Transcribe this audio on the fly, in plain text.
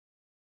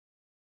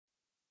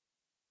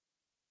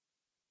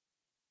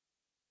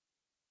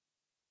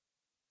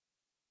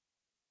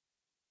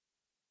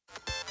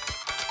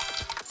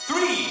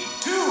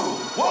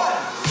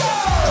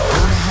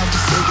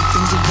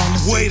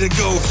Way to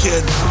go,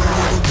 kid. 1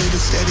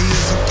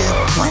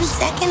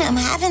 second, I'm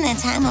having the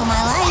time of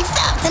my life.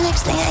 The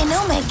next thing I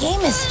know, my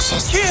game is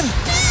just... Kid!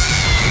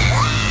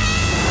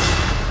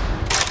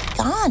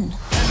 gone.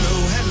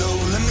 Hello,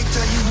 let me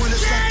tell you when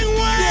it's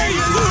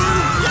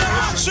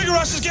Sugar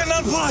Rush is getting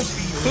unplugged.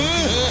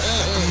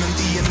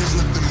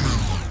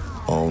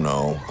 Oh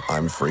no,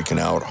 I'm freaking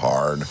out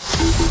hard.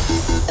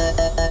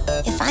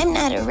 If I'm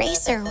not a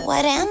racer,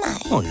 what am I?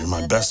 Oh, you're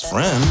my best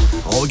friend.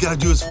 All we gotta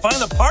do is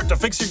find the part to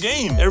fix your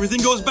game.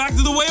 Everything goes back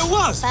to the way it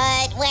was.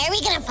 But where are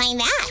we gonna find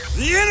that?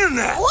 The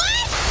internet!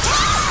 What?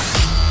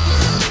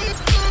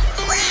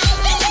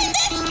 Ralph, isn't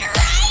this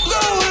great?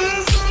 No, it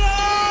is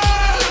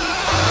not!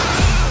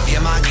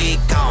 Get my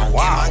geek on.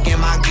 Wow. Get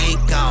my geek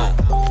on.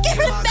 Get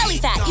rid of belly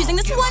fat using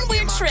this one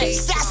weird trick.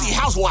 Sassy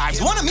housewives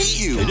want to meet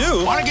you. They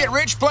do. Want to get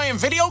rich playing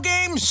video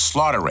games?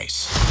 Slaughter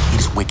Race. It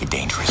is wicked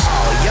dangerous.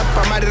 Yep,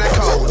 I'm out of that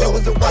code. It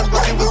was a 1,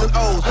 but it was an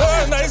O.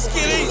 Oh, nice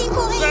kitty.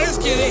 Nice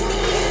kitty.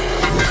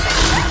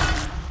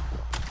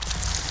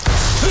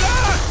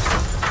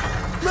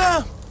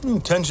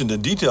 Attention to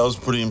detail is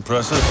pretty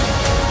impressive.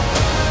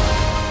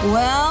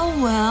 Well,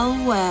 well,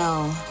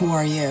 well. Who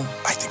are you?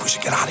 I think we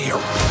should get out of here.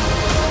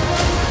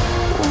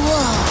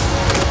 Whoa.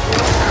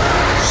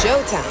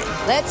 Showtime.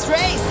 Let's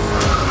race.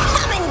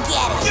 Come and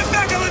get it. Get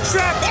back on the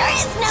track! There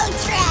is no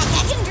track.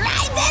 I can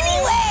drive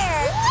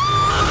anywhere.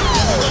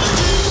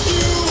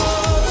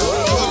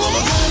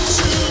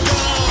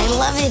 I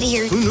love it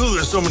here. Who knew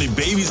there's so many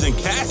babies and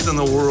cats in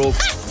the world?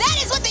 That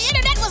is what the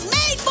internet was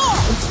made for.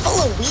 It's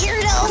full of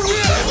weirdos.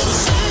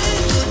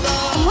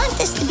 I want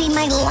this to be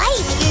my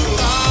life.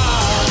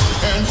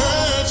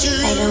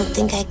 I don't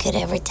think I could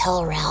ever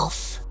tell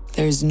Ralph.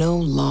 There's no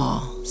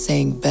law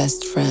saying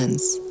best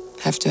friends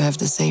have to have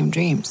the same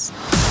dreams.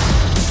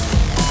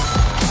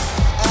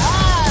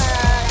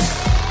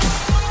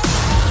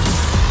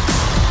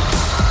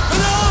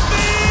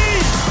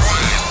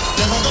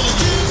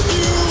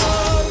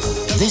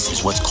 This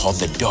is what's called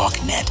the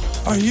dark net.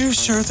 Are you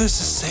sure this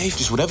is safe?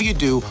 Just whatever you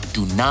do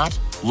not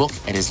look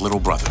at his little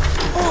brother.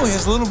 Oh,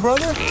 his little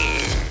brother?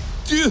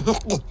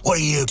 What are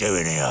you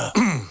doing here?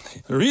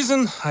 The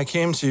reason I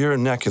came to your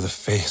neck of the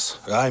face.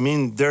 I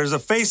mean, there's a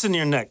face in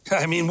your neck.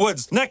 I mean,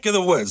 woods. Neck of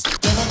the woods.